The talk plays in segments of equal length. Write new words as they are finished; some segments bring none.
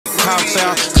hop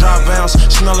out, drop bounce.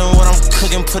 Smelling what I'm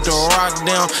cooking, put the rock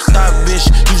down. That bitch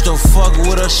used to fuck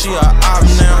with her, she a op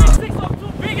now. 602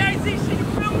 big AZ shit, you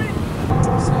feel me?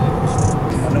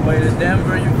 On the way to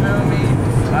Denver, you feel me?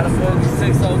 Gotta focus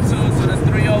 602 to the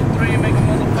 303, make a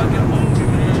motherfucking movie,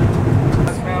 man.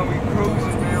 Man, we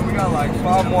cruising, man. We got like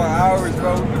 5 more hours,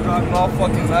 bro. We been driving all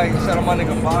fucking night. Shout out my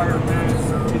nigga Byron, man.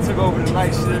 He took over the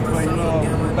night shift, but you know,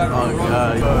 we're back on the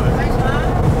road.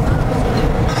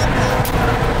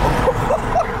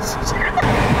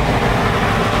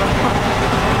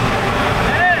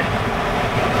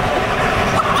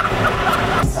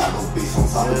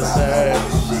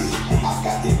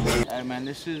 Hey man,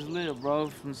 this shit's lit, bro.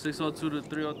 From 602 to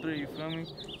 303, you feel me?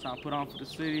 Trying to put on for the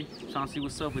city. Trying to see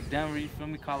what's up with Denver, you feel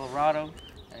me? Colorado.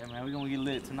 Hey man, we gonna get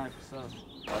lit tonight for sure.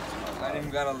 I ain't even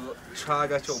gotta try, I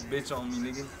got your bitch on me,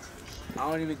 nigga. I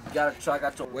don't even gotta try, I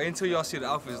got your... Wait until y'all see the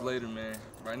outfits later, man.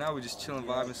 Right now we just chilling,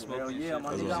 vibing, smoking. Yeah,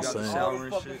 my nigga, got the shower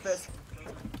and shit. What's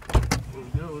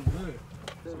good?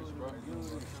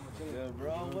 Yeah,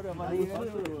 bro. What up, my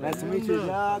nigga? Nice to meet you,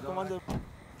 Jack. Come on.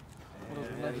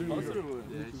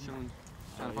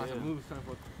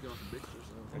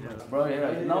 Bro,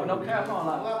 yeah, no cap on.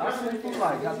 Like, I really feel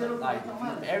like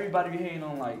everybody be hating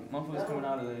on like motherfuckers coming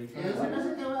out of there. You feel me?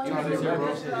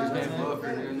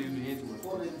 We in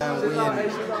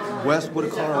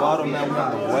Westwood, Colorado, man. We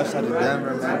on the west side of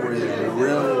Denver, man. We're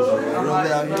real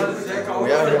lit out here.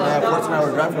 We out here, man. 14-hour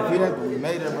drive from Phoenix, but we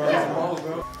made it,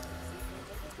 bro.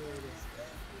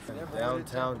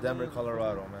 Downtown Denver,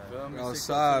 Colorado, man. We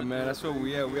outside, man. That's where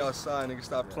we at. We outside, nigga.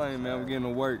 Stop playing, man. We getting to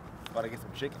work. About to get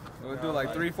some chicken. We're gonna do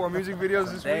like 3-4 music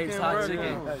videos this Dave's weekend, hot bro.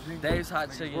 chicken. Dave's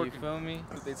hot chicken, you feel me?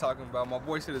 What they talking about? My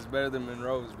boy said it's better than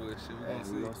Monroe's, but shit, we gonna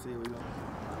see. We gonna see.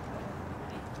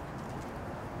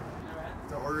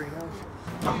 They're ordering now.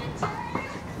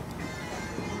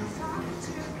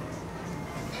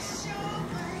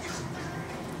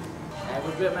 Hey,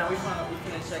 we're good, man. We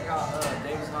finna check out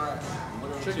Dave's hot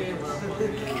chicken.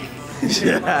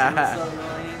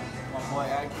 My boy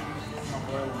Aki, my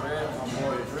boy Red, my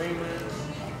boy Dreamer,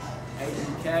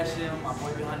 Adrian Cashin, my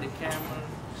boy behind the camera.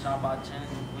 Shout out ByChance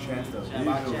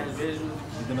Visuals.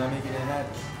 You did not make it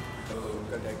happen.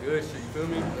 Got that good shit, you feel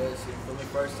me? Good shit, feel me?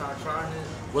 First time trying it.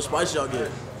 What spice y'all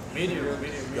get? Medium.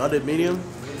 Y'all did medium?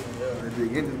 We're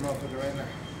getting this motherfucker right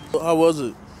now. How was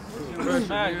it?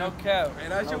 No cap. Man,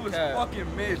 that shit was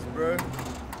fucking missed, bro.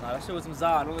 Nah, that shit was some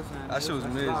Zod. Don't listen. That shit was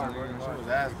missed, nigga. That was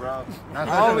ass, bro.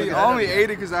 I only ate it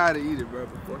because I had to eat it, bro.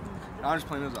 I'm just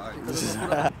playing this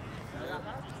alright.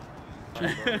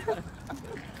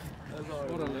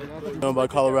 About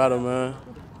Colorado, man.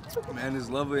 Man, it's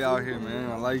lovely out here, man.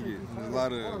 I like it. We're a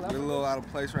little out of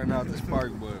place right now at this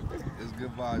park, but it's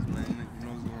good vibes, man. You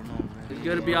know what's going on, man. It's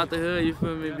good to be out the hood, you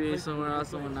feel me? Being somewhere else,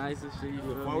 somewhere nice and shit, you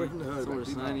feel me? Somewhere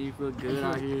sunny, you feel good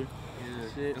out here. Yeah.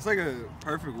 Shit. It's like a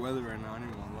perfect weather right now. I ain't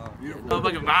even gonna lie. Beautiful.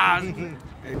 Motherfucking vibes.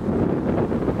 Hey.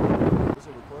 What's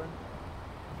it recording?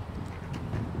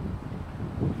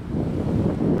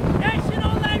 Gang shit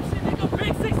on live shit, nigga.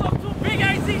 Big 602, big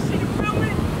AZ shit, you feel me?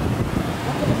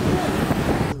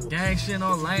 Gang shit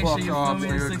on lane shit, you feel me?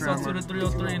 602 to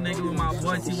 303, nigga, with my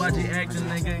boy TYG acting,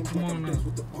 nigga. Come on now.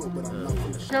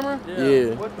 Camera?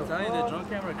 Yeah. I'm telling you, the drone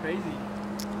camera crazy.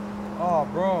 Oh,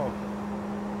 bro.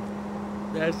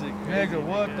 That shit crazy. Nigga,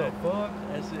 what the fuck?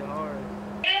 That shit hard.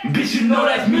 Bitch, you know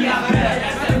that's me, I bet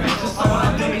that's that bitch just on my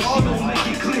dick and she gon' make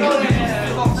it clear.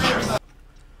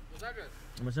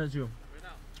 I'm gonna send you. Right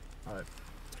now. Alright.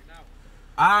 Right now.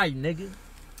 Alright, nigga.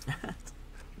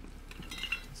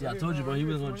 See, I told you, bro, he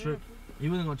wasn't gonna trip. He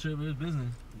wasn't gonna trip, it was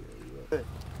business. Hey,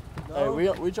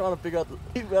 we trying to figure out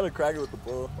we gotta crack it with the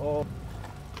ball. Oh.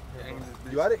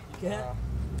 You got it? Yeah.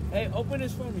 Hey, open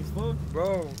this for me, fool.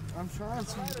 Bro, I'm trying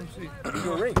to. Give me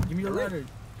your ring. Give me your lighter.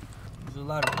 Give me your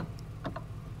lighter.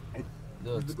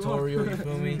 The tutorial, you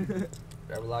feel me?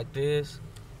 Grab it like this.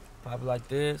 Pop it like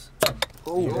this.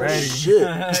 Oh, You ready? shit.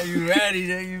 You ready,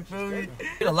 nigga? You feel me?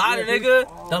 The lighter, nigga.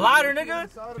 The lighter, nigga.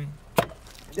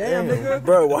 Damn, nigga.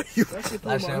 Bro, why you?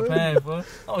 Like champagne, fool.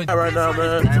 Oh, Right now,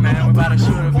 man. Hey, man, we about to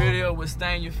shoot a video with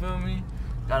Stain, you feel me?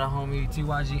 Got a homie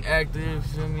TYG active, you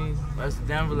feel me? That's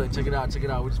Denver, look, check it out.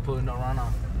 We just pulling up right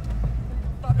now.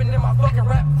 Stopping in my fucking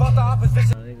rap, fuck the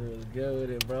opposition. My nigga was good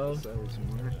with it, bro.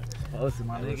 Oh, it's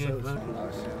my nigga.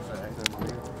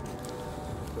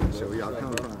 So we all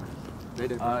come from.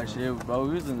 Alright, shit, bro.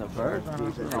 We was in the birds. Bro.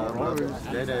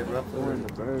 We're in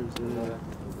the birds, yeah.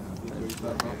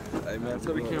 Hey, man,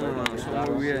 tell the camera on. Show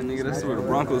where we at, nigga. That's where the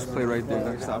Broncos play right there.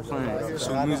 Nigga, stop playing.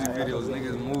 Show music videos,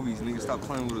 niggas, movies. Nigga, stop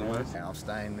playing with us, man. I'm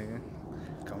Stein, nigga.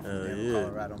 Come from Yeah.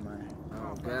 Colorado, man.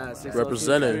 Yeah, 602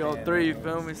 Represented. 303, you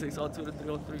feel me? 602 to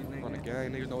 303, nigga. On the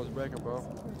gang, niggas know what's breaking, bro.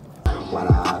 Why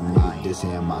the hot meat, this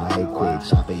in my head quick.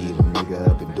 Chop and eat a nigga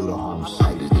up and do the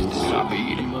homicide. Chop and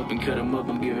eat him up and cut him up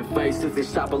and give it faces. They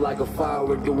chop it like a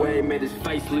firework, the way he made his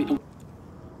face leak.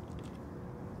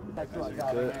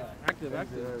 Active.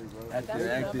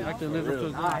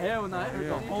 Liverpool. Hell no, it hurt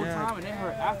the whole time and it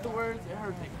hurt afterwards. It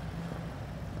hurt.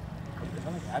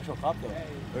 Actual cop though.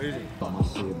 Where is it?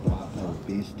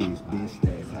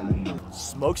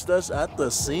 Smokes us at the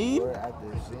scene? We're at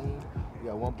the scene. We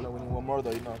got one blow, we need one more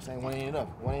though, you know what I'm saying? One ain't enough.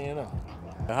 One ain't enough.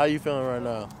 How you feeling right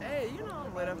now? Hey, you know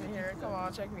I'm lit up in here. Come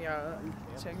on, check me out.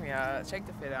 Check me out. Check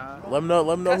the fit out. Let me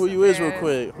know who you is real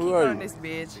quick. Who are you? This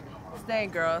bitch. Stay,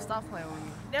 girl. Stop playing with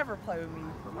me. Never play with me.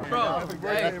 Bro,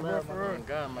 hey,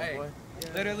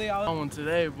 literally, I was on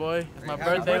today, boy. It's my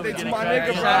birthday. We're getting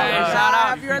crazy. Shout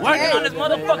out. Working on this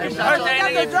motherfucking birthday,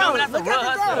 nigga. That's a real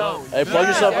hustle. Hey,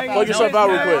 plug yourself out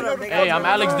real quick. Hey, I'm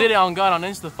Alex Did It on God on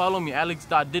Insta. Follow me,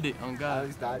 Alex.did it on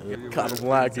God. Kind of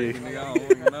wacky.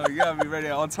 You gotta be ready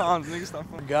at all times, nigga. Stop.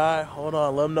 Guy, hold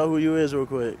on. Let them know who you is real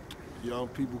quick. Young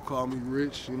people call me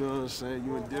Rich, you know what I'm saying?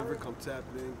 You in Denver, come tap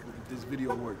in, get this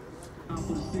video work. Can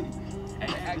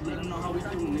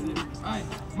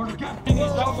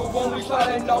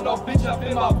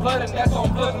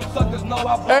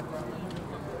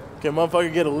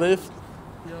motherfucker get a lift?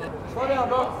 Slow down,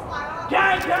 bro.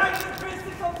 Gang!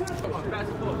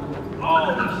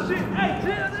 Oh, shit. Hey,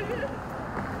 chill, nigga.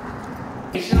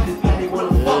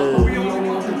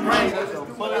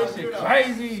 That shit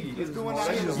crazy.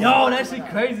 Yo, that shit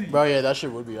crazy. Bro, yeah, that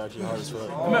shit would be actually hard as fuck.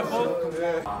 Come here, folks.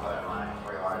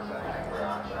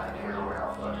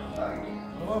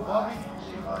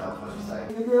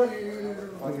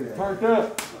 Turned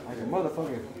up. Like a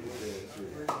motherfucker.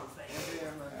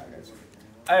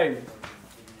 Hey.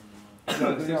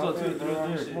 602 to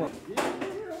 303. Come on.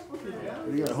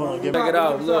 Hold on, Check it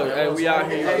out. Look, hey, we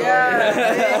out here.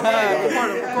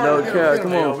 No cap,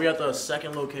 come on. We at the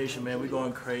second location, man. We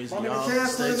going crazy, y'all.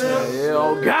 Stay tuned. Yeah,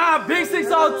 oh God, big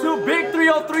 602, big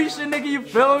 303 shit, nigga. You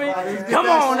feel me? Come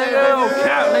on, nigga. Oh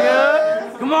cap,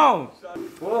 nigga. Come on.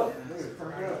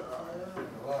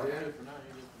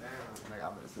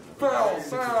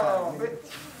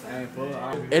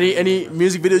 Any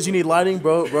music videos you need lighting,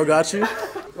 bro? Bro got you.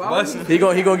 He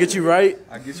gonna get you right.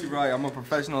 I get you right. I'm a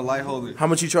professional light holder. How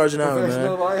much you charge an hour,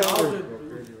 man? Light holder.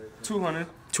 200.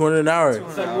 200 an hour.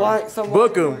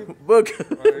 Book him. Book him.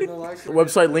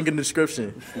 Website link in the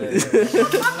description. Like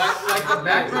the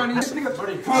background. This nigga book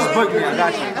me. I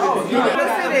got you.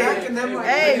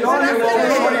 Hey, you got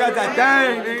that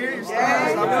thing, nigga.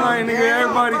 Stop playing, nigga.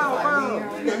 Everybody.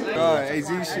 AZ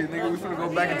shit, nigga. We finna go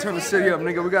back and turn the city up,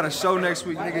 nigga. We got a show next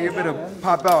week, nigga. You better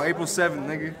pop out April 7th,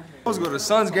 nigga. I was going to the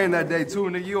Suns game that day too,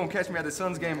 nigga. You gonna catch me at the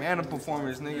Suns game and a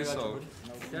performance, nigga. So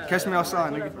catch me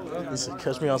outside, nigga. He said,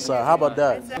 catch me outside. How about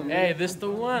that? Hey, this the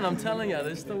one. I'm telling y'all,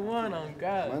 this the one on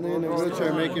God. My nigga in the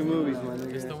wheelchair making movies, my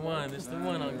nigga. This the one. This the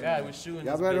one on God. We're shooting.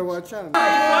 Y'all better watch out.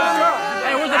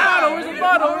 Hey, where's the bottle? Where's the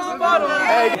bottle? Where's the bottle?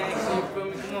 Hey.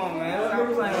 come on, man.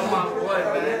 Stop playing with my boy,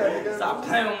 man. Stop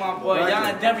playing with my boy. Y'all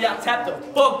in Denver, y'all tap the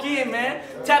fuck in, man.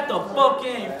 Tap the fuck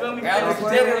in. You feel me? Denver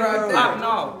right popping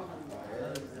off.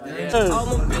 Hey,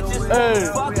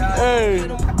 hey.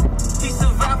 He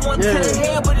survived one to the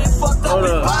head, but it fucked up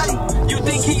his body. You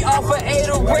think he off for 8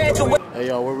 or red to wait? Hey,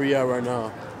 y'all, where we at right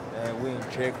now? We in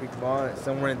Cherry Creek Mall,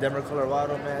 somewhere in Denver,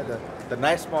 Colorado, man. The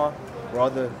nice mall where all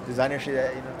the designer shit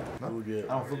at, you know. What we get?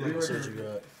 I don't forget what you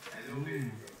got.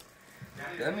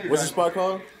 What's the spot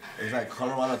called? It's like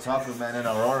Colorado Taco, man, in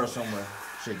Aurora somewhere.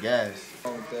 Shit, gas.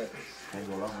 Can't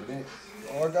go wrong with that.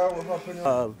 Oh, God, we're about to put it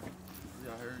Y'all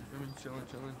heard?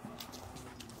 Chilling.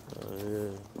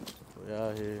 Yeah. We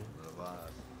out here.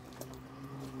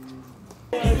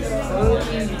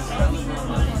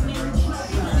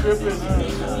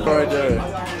 Right there.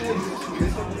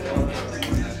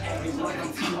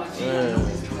 Man.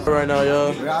 Right now,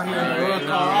 y'all. We're out here in the road,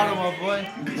 Colorado, my boy.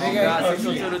 Oh God,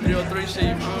 602 to 303 shit,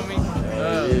 you feel me?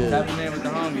 Yeah. Tapping in with the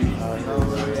homies. I know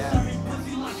where we at.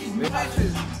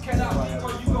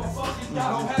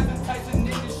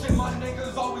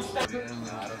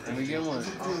 Let me get one.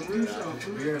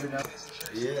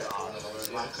 Yeah.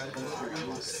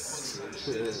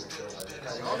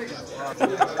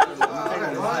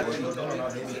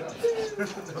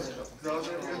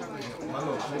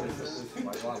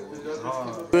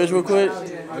 Real quick.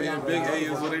 Oh yeah, big A,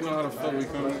 so they know how to fuck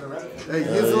with coming. Hey,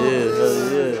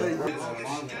 Yeah.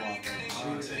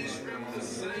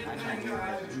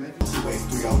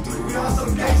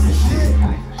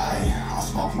 I'm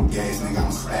smoking gas, nigga,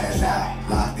 I'm spazzed out.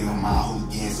 Locked in my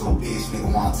hoop, getting so bitch,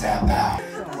 nigga, wanna tap out.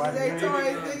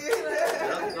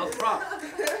 Those props.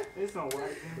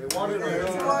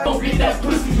 Don't get that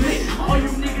pussy lit. All you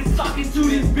niggas talking to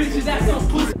these bitches, that's some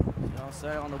pussy. You know what I'm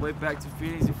saying? On the way back to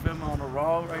Phoenix, you feel me? On the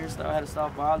road right here, I had to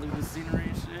stop by, look at the scenery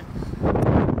and shit.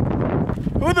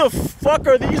 Who the fuck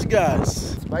are these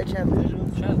guys? It's ByChance Visuals.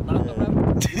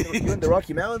 You in the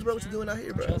Rocky Mountains, bro? What you doing out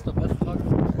here, bro?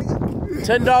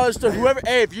 $10 to whoever.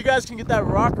 Hey, if you guys can get that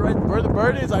rock right where the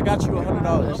bird is, I got you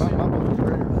 $100.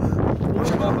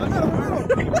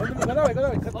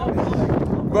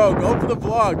 Bro, go for the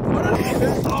vlog.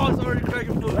 Oh, it's already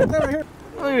cracking food. Look at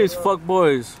these fuck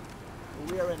boys.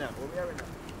 Where we at right now?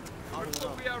 Where the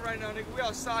fuck we at right now, nigga? We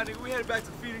outside, nigga. We headed back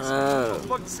to Phoenix.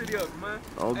 Fuck the city up, man.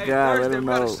 Oh hey, God, Thursday, let them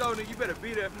know. Show, nigga. You better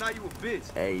be there. If not, you a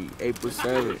bitch. Hey, April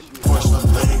 7th.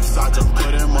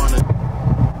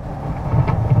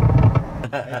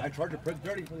 Hey, I charged a perk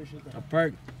 30 for this shit. A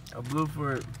perk. A blue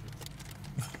for it.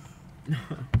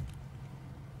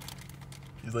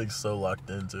 He's like so locked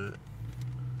into it.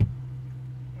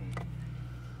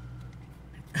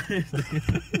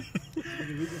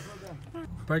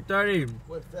 Perk 30.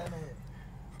 What's that, man?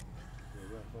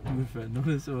 Good fat.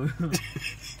 Notice so.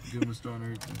 Give him a star and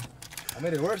everything. I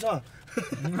made it worse, huh?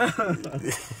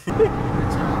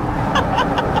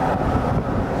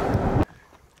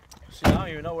 Shit, I don't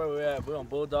even know where we're at. We're on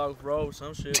Bulldog Road,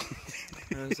 some shit.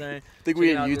 You know what I'm saying? I think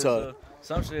we in Utah.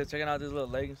 Some shit, checking out this little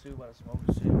lake and shit, about to smoke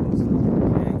and shit.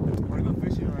 Wanna go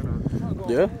fishing right now?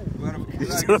 Yeah?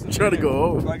 I'm trying to go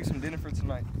home. We gotta get some dinner for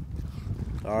tonight.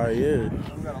 Alright, yeah.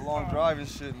 We got a long drive and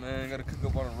shit, man. Gotta cook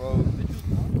up on the road.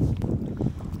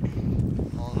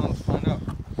 I don't know, let's find out.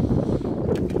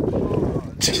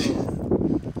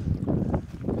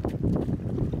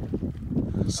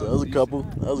 So that was a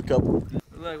couple.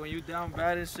 Look, when you down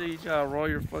bad and shit, you try to roll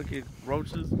your fucking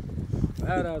roaches.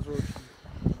 Badass roaches.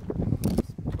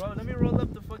 Bro, let me roll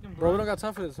up the fucking Bro, we don't got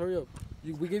time for this. Hurry up.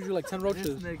 We gave you like 10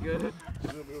 roaches. This nigga.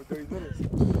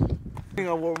 We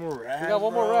got one more rap. We got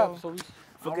one more rap, so we...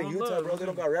 Fucking Utah, bro. They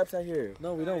don't got raps out here.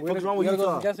 No, we don't. What the fuck is wrong with Utah? Go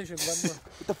to the gas station and buy more.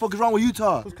 What the fuck is wrong with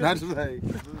Utah? That's Mazel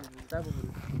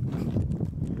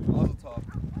tov.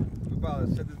 We about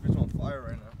to set this bitch on fire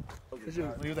right now. Look at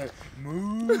that.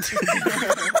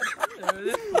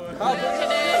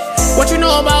 What you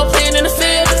know about playing in the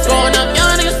field? Going